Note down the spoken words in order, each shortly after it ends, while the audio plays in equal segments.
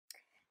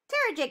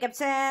Sarah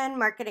Jacobson,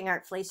 Marketing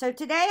Artfully. So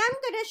today I'm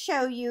going to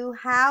show you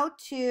how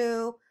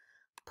to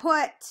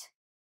put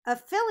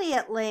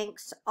affiliate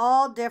links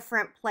all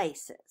different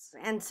places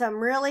and some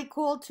really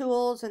cool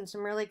tools and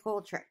some really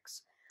cool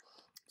tricks.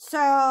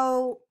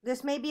 So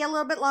this may be a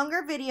little bit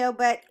longer video,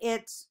 but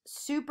it's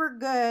super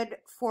good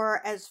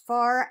for as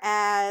far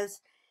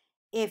as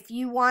if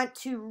you want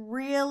to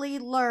really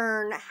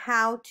learn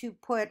how to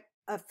put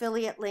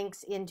affiliate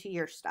links into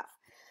your stuff.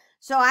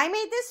 So I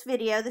made this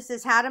video. This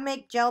is how to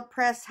make gel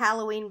press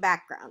Halloween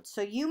backgrounds.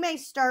 So you may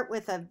start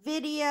with a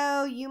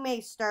video. You may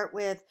start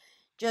with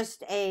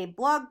just a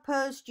blog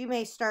post. You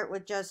may start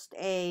with just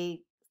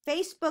a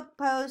Facebook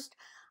post.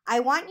 I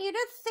want you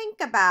to think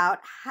about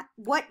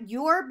what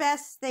your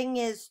best thing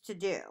is to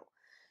do.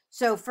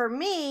 So for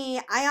me,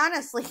 I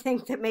honestly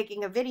think that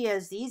making a video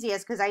is the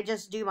easiest because I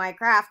just do my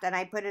craft and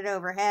I put it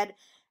overhead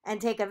and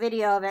take a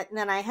video of it and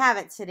then I have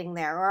it sitting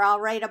there. Or I'll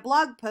write a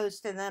blog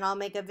post and then I'll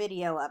make a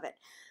video of it.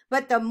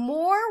 But the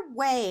more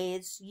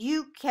ways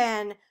you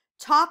can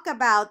talk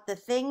about the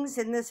things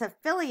in this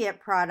affiliate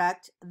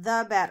product,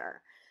 the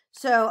better.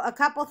 So a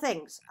couple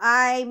things.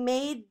 I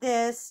made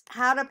this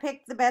how to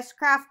pick the best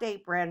craft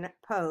apron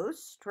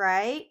post,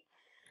 right?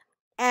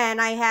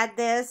 And I had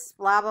this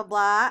blah, blah,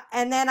 blah.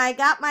 And then I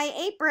got my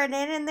apron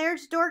in and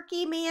there's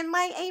dorky me and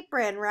my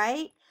apron,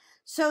 right?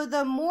 So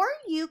the more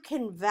you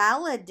can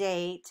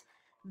validate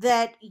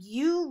that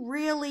you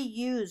really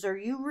use or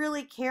you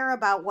really care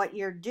about what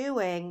you're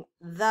doing,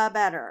 the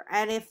better.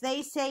 And if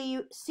they say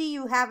you see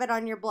you have it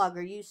on your blog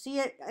or you see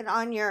it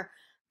on your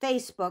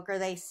Facebook or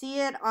they see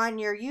it on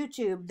your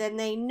YouTube, then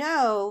they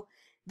know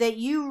that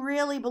you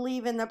really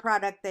believe in the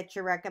product that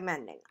you're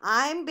recommending.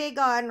 I'm big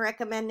on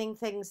recommending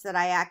things that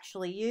I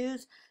actually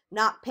use,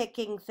 not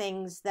picking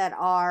things that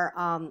are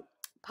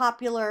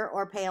popular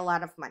or pay a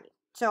lot of money.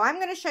 So I'm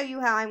going to show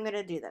you how I'm going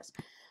to do this.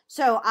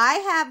 So I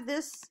have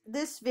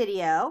this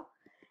video,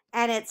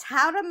 and it's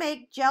how to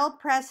make gel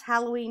press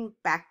Halloween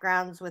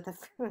backgrounds with a,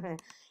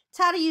 it's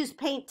how to use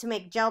paint to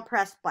make gel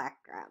press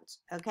backgrounds.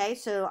 Okay,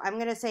 so I'm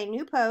going to say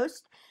new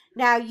post.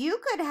 Now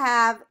you could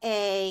have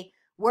a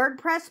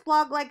WordPress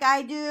blog like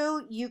I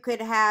do. You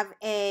could have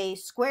a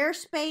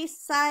Squarespace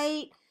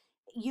site.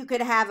 You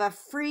could have a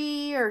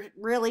free or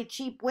really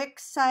cheap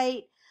Wix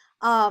site.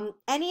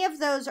 Any of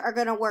those are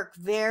going to work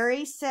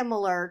very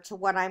similar to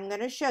what I'm going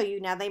to show you.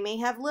 Now, they may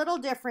have little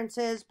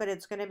differences, but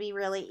it's going to be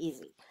really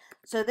easy.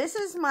 So this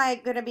is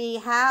going to be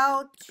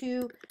how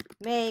to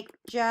make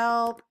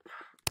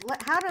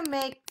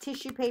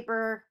tissue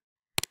paper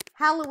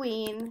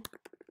Halloween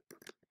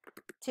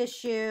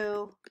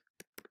tissue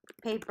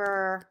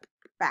paper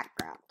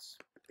backgrounds.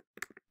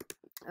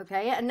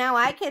 Okay, and now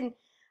I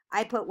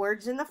put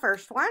words in the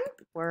first one,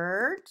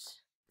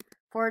 words,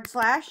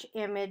 /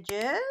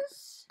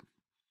 images,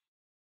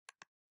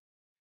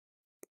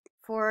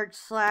 /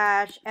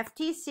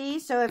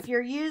 FTC. So if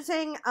you're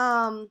using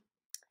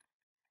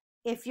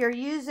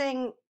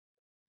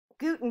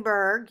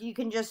Gutenberg, you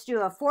can just do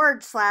a /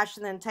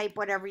 and then type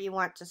whatever you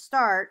want to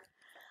start.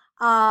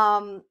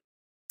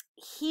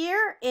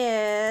 Here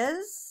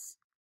is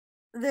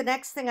the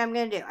next thing I'm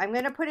going to do. I'm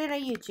going to put in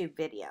a YouTube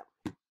video.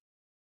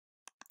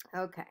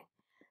 Okay.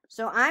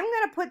 So I'm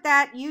going to put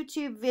that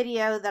YouTube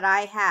video that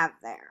I have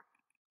there.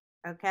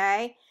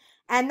 Okay.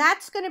 And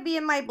that's going to be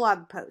in my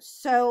blog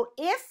post. So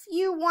if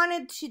you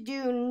wanted to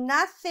do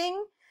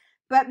nothing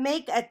but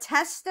make a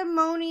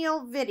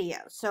testimonial video.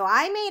 So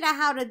I made a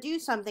how to do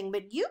something,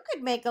 but you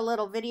could make a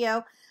little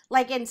video.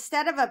 Like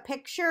instead of a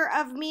picture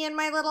of me and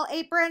my little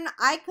apron,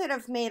 I could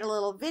have made a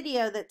little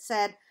video that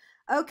said,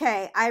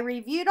 okay, I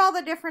reviewed all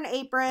the different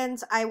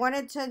aprons. I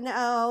wanted to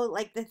know,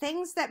 like, the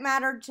things that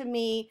mattered to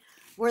me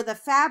were the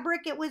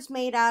fabric it was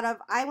made out of.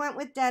 I went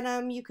with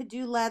denim. You could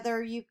do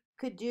leather. You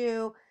could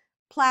do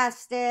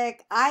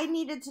plastic. I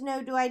needed to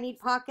know, do I need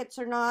pockets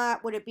or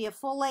not? Would it be a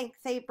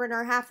full-length apron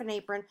or half an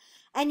apron?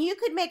 And you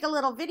could make a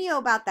little video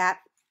about that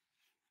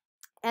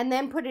and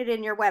then put it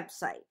in your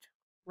website,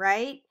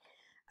 right?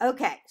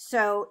 Okay,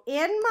 so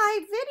in my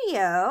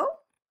video,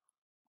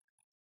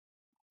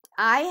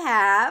 I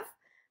have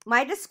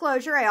my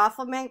disclosure. I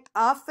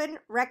often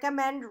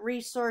recommend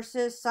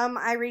resources. Some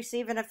I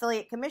receive an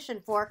affiliate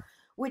commission for,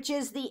 which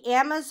is the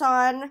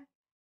Amazon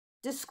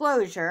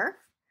disclosure.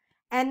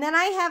 And then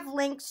I have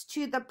links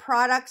to the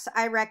products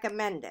I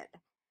recommended.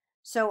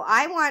 So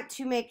I want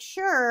to make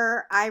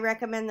sure I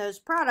recommend those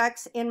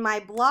products in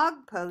my blog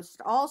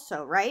post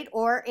also, right?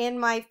 Or in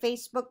my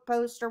Facebook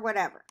post or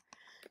whatever.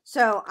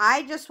 So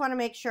I just want to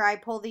make sure I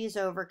pull these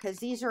over because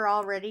these are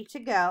all ready to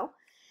go.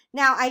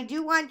 Now, I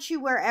do want you,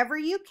 wherever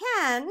you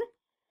can,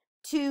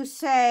 to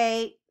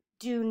say,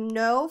 do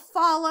no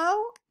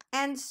follow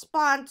and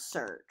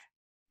sponsored.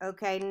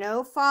 Okay,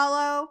 no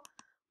follow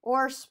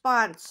or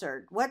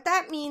sponsored. What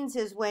that means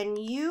is when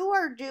you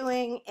are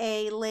doing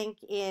a link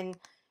in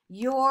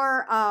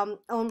your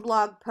own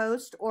blog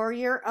post or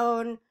your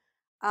own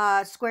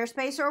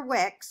Squarespace or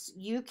Wix,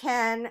 you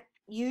can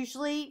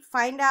usually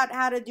find out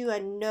how to do a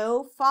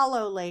no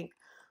follow link.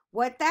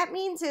 What that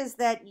means is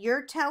that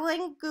you're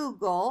telling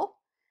Google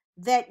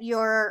that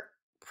your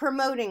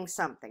promoting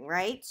something,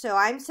 right? So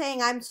I'm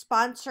saying I'm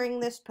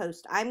sponsoring this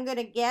post. I'm going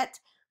to get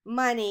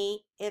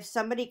money if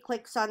somebody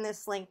clicks on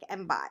this link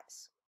and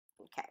buys.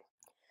 Okay.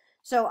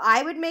 So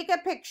I would make a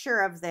picture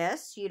of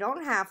this. You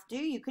don't have to.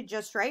 You could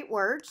just write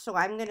words. So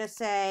I'm going to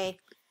say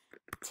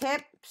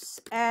tips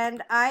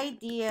and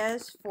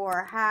ideas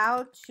for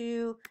how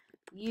to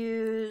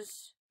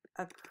use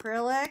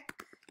acrylic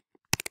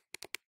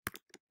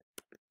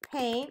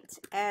paint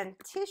and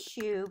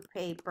tissue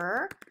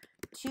paper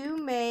to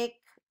make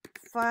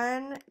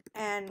fun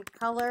and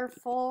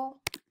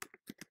colorful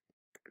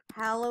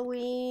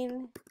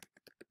Halloween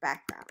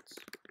backgrounds.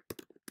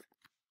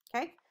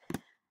 Okay.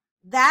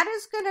 That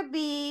is going to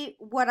be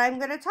what I'm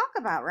going to talk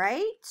about,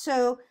 right?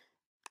 So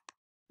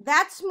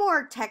that's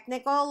more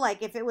technical.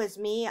 Like if it was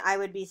me, I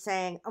would be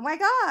saying, oh my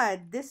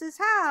God, this is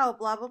how,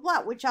 blah, blah,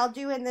 blah, which I'll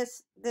do in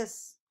this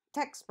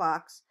text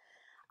box.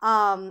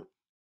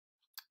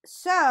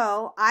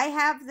 So I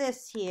have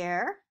this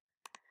here.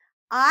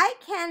 I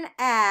can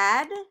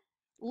add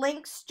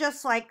links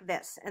just like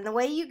this. And the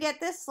way you get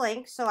this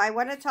link, so I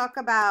want to talk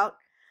about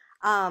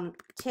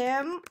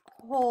Tim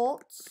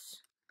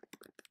Holtz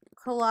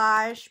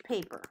collage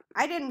paper.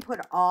 I didn't put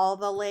all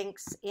the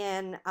links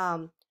in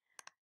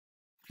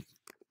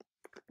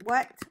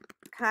what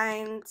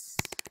kinds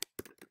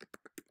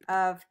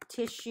of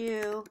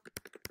tissue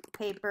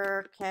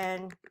paper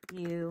can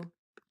you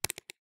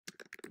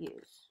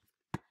use?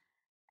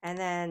 And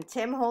then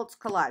Tim Holtz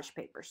collage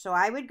paper. So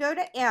I would go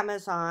to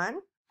Amazon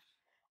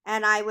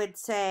and I would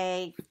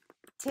say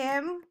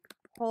Tim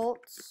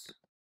Holtz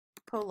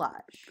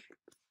collage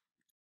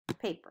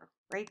paper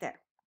right there.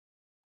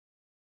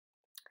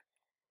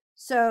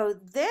 So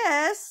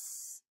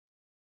this,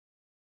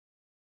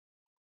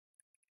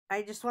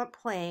 I just want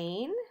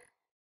plain.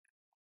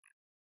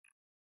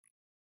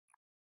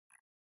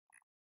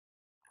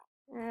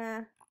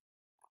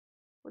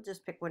 We'll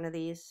just pick one of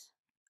these.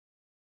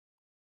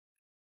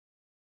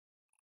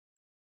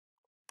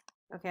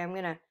 Okay, I'm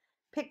going to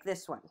pick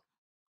this one.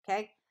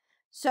 Okay,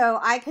 so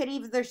I could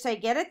either say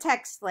get a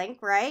text link,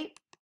 right?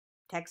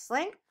 Text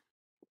link,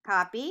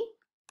 copy,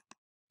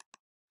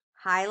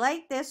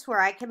 highlight this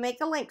where I can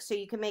make a link. So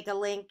you can make a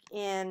link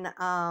in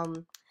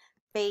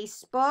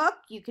Facebook.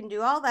 You can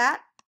do all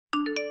that.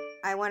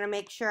 I want to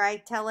make sure I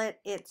tell it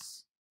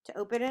it's to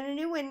open in a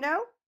new window.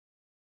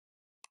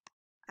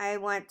 I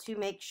want to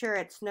make sure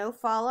it's no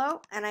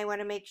follow, and I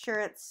want to make sure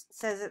it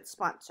says it's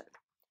sponsored.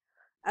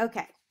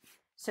 Okay,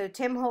 so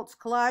Tim Holtz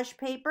collage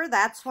paper,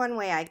 that's one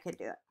way I could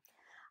do it.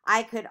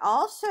 I could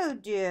also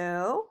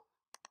do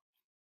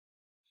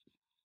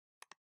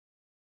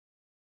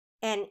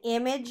an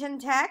image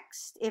and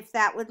text if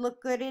that would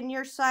look good in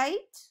your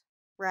site,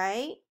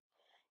 right?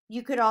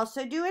 You could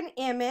also do an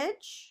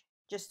image,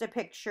 just a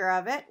picture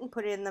of it and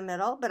put it in the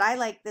middle, but I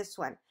like this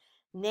one,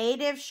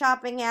 Native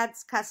Shopping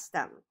Ads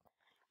Custom.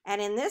 And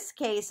in this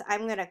case,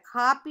 I'm going to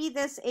copy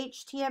this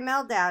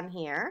HTML down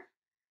here.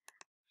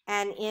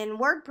 And in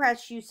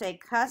WordPress, you say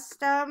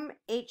custom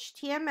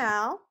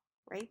HTML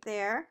right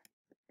there.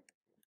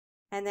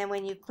 And then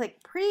when you click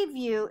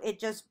preview, it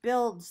just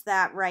builds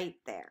that right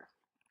there.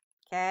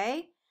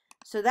 Okay.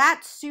 So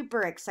that's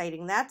super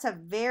exciting. That's a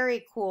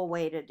very cool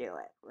way to do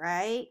it,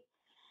 right?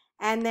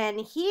 And then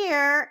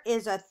here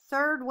is a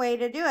third way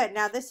to do it.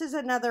 Now, this is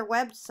another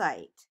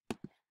website.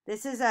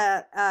 This is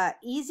a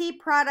Easy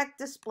Product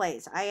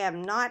Displays. I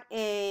am not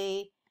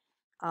a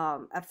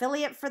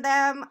affiliate for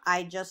them.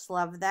 I just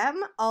love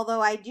them. Although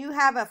I do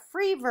have a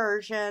free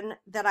version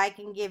that I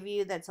can give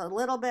you that's a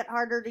little bit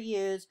harder to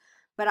use,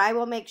 but I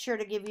will make sure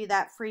to give you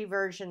that free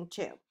version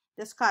too.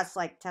 This costs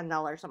like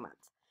 $10 a month.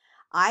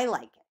 I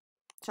like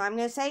it. So I'm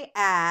going to say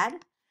add.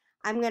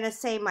 I'm going to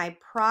say my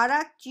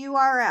product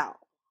URL,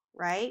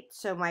 right?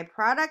 So my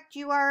product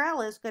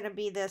URL is going to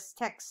be this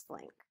text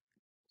link.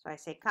 So I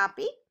say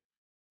copy.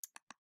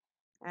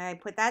 I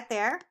put that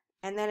there,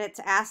 and then it's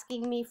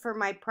asking me for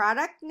my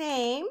product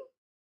name,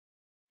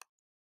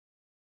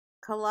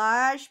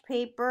 collage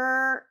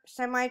paper,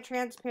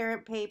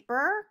 semi-transparent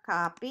paper,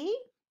 copy,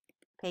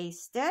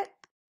 paste it,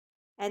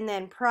 and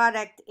then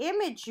product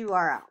image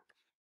URL.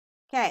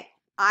 Okay,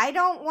 I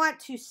don't want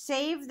to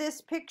save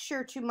this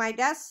picture to my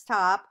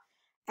desktop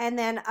and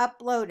then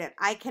upload it.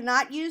 I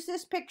cannot use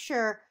this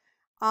picture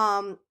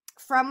from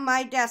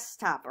my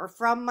desktop or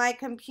from my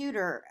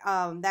computer.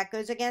 That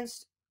goes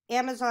against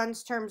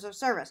Amazon's terms of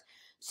service.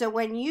 So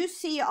when you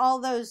see all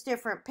those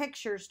different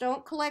pictures,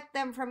 don't collect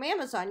them from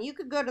Amazon. You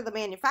could go to the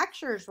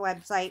manufacturer's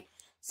website,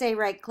 say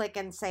right click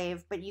and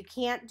save, but you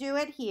can't do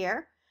it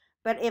here.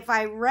 But if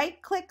I right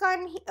click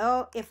on,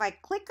 if I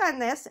click on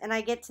this and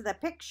I get to the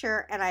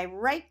picture and I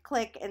right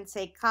click and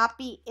say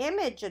copy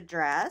image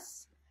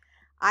address,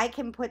 I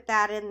can put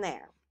that in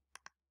there.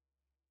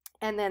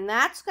 And then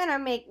that's going to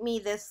make me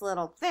this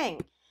little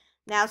thing.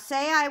 Now,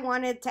 say I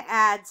wanted to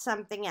add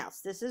something else.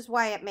 This is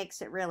why it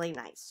makes it really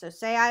nice. So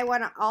say I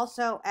want to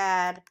also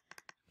add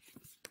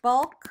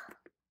bulk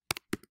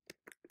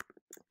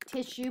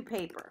tissue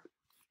paper.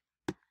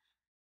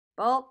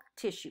 Bulk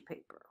tissue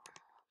paper.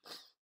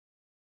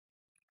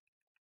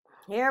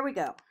 Here we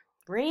go.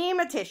 ream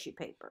of tissue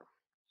paper.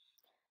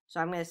 So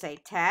I'm going to say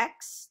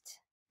text.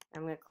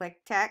 I'm going to click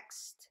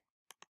text.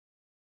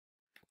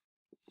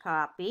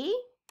 Copy.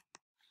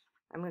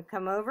 I'm going to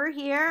come over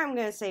here. I'm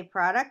going to say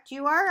product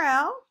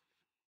URL.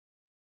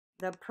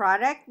 The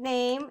product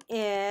name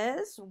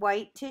is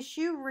white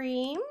tissue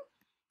ream.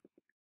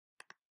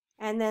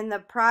 And then the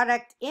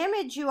product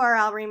image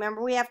URL,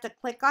 remember we have to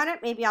click on it.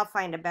 Maybe I'll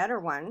find a better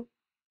one.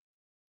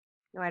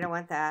 No, I don't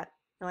want that.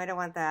 No, I don't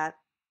want that.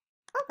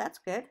 Oh, that's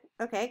good.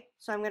 Okay,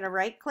 so I'm going to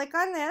right click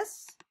on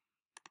this.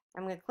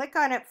 I'm going to click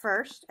on it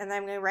first, and then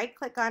I'm going to right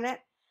click on it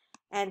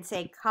and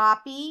say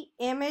copy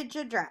image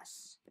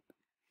address.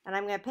 And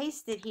I'm going to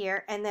paste it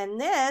here. And then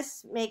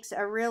this makes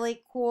a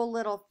really cool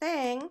little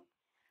thing.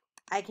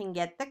 I can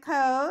get the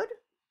code.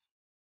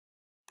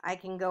 I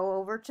can go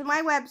over to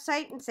my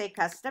website and say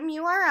custom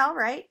URL,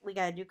 right? We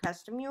got to do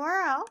custom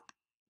URL.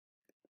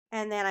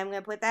 And then I'm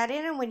going to put that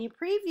in. And when you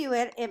preview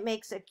it, it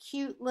makes a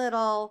cute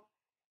little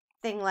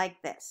thing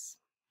like this.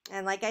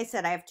 And like I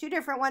said, I have 2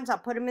 different ones. I'll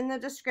put them in the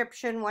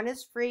description. One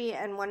is free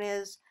and one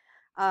is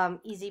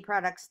Easy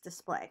Products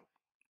Display.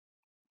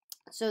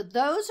 So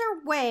those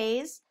are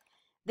ways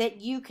that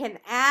you can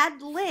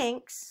add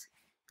links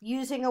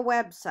using a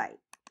website.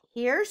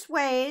 Here's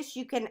ways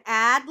you can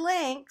add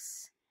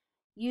links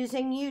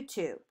using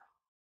YouTube.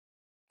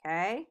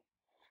 Okay.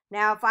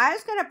 Now, if I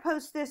was going to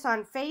post this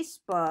on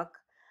Facebook,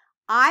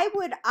 I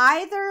would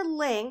either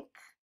link,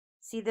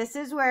 see, this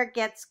is where it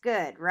gets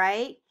good,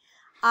 right?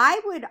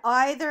 I would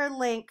either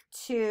link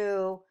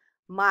to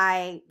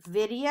my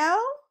video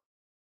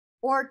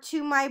or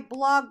to my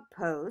blog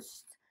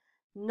post,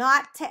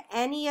 not to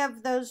any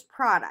of those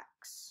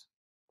products.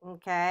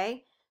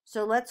 Okay.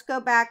 So let's go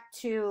back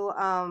to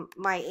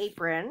my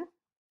apron,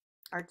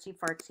 Artsy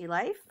Fartsy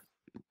Life.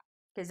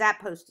 Because that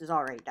post is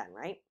already done,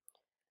 right?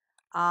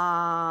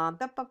 How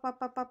to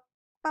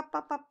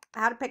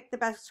pick the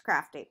best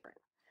craft apron.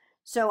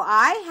 So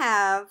I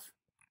have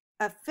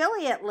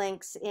affiliate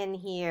links in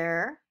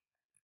here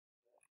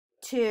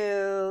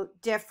to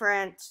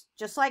different,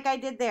 just like I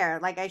did there.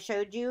 Like I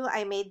showed you,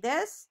 I made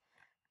this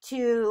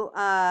to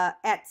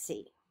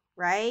Etsy,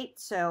 right?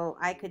 So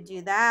I could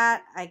do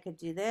that. I could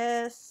do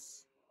this.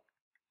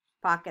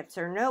 Pockets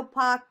or no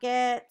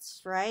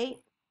pockets, right?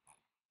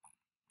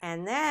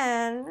 And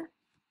then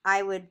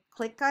I would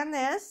click on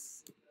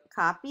this,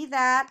 copy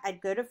that.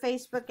 I'd go to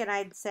Facebook and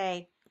I'd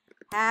say,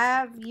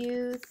 have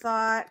you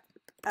thought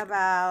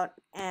about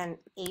an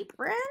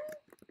apron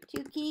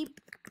to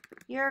keep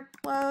your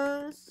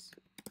clothes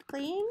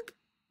clean?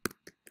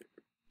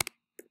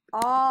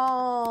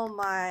 All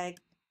my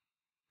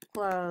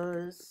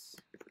clothes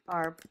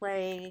are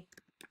play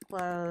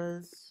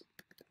clothes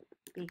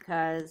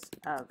because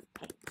of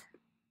paint.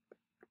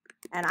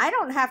 And I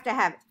don't have to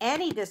have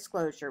any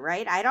disclosure,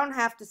 right? I don't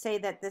have to say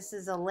that this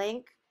is a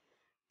link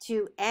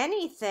to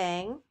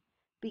anything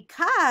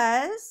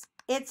because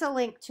it's a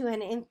link to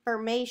an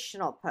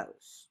informational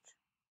post,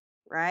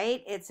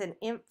 right? It's an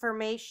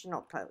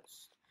informational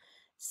post.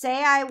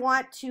 Say I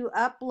want to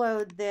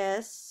upload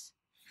this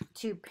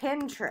to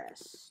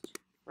Pinterest,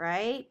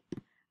 right?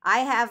 I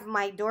have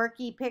my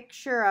dorky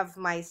picture of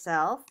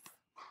myself.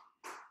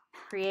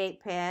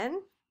 Create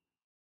pin.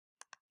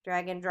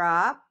 Drag and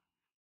drop.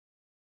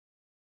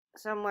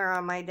 Somewhere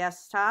on my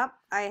desktop,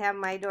 I have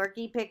my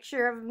dorky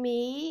picture of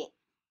me.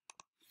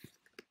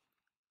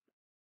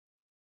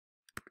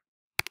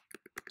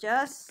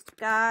 Just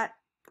got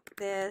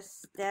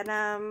this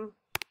denim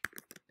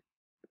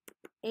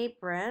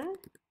apron.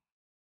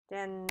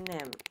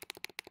 Denim.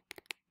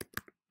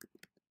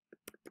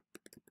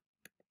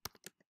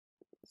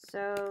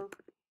 So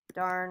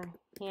darn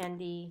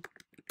handy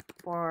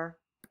for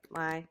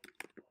my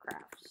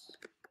crafts,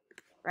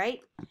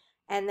 right?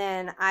 And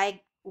then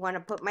I want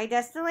to put my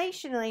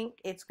destination link.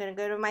 It's going to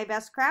go to my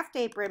best craft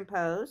apron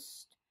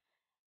post.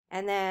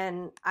 And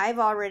then I've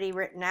already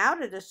written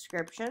out a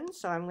description.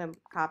 So I'm going to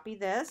copy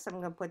this. I'm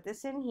going to put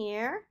this in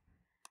here.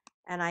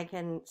 And I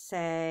can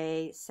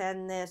say,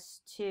 send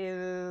this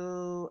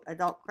to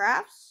Adult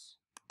Crafts.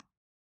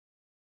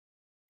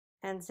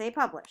 And say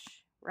publish,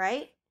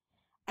 right?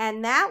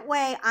 And that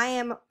way I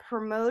am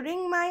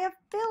promoting my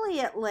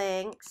affiliate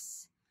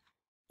links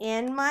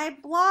in my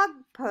blog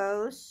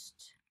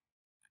post.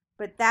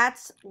 But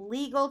that's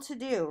legal to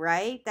do,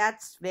 right?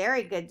 That's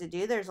very good to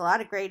do. There's a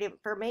lot of great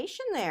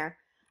information there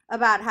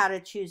about how to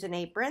choose an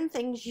apron,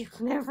 things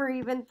you've never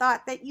even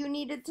thought that you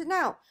needed to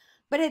know.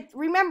 But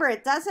remember,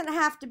 it doesn't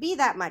have to be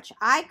that much.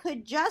 I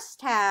could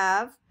just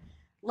have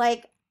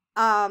like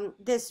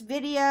this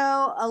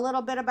video, a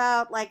little bit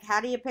about like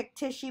how do you pick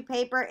tissue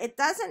paper. It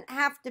doesn't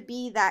have to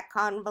be that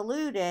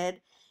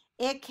convoluted.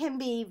 It can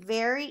be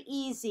very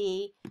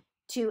easy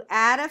to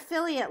add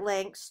affiliate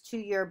links to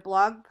your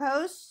blog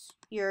posts,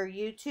 your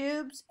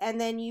YouTubes, and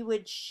then you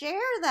would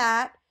share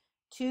that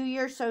to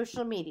your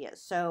social media.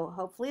 So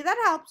hopefully that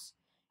helps.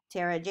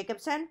 Tara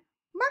Jacobson,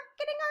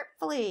 Marketing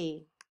Artfully.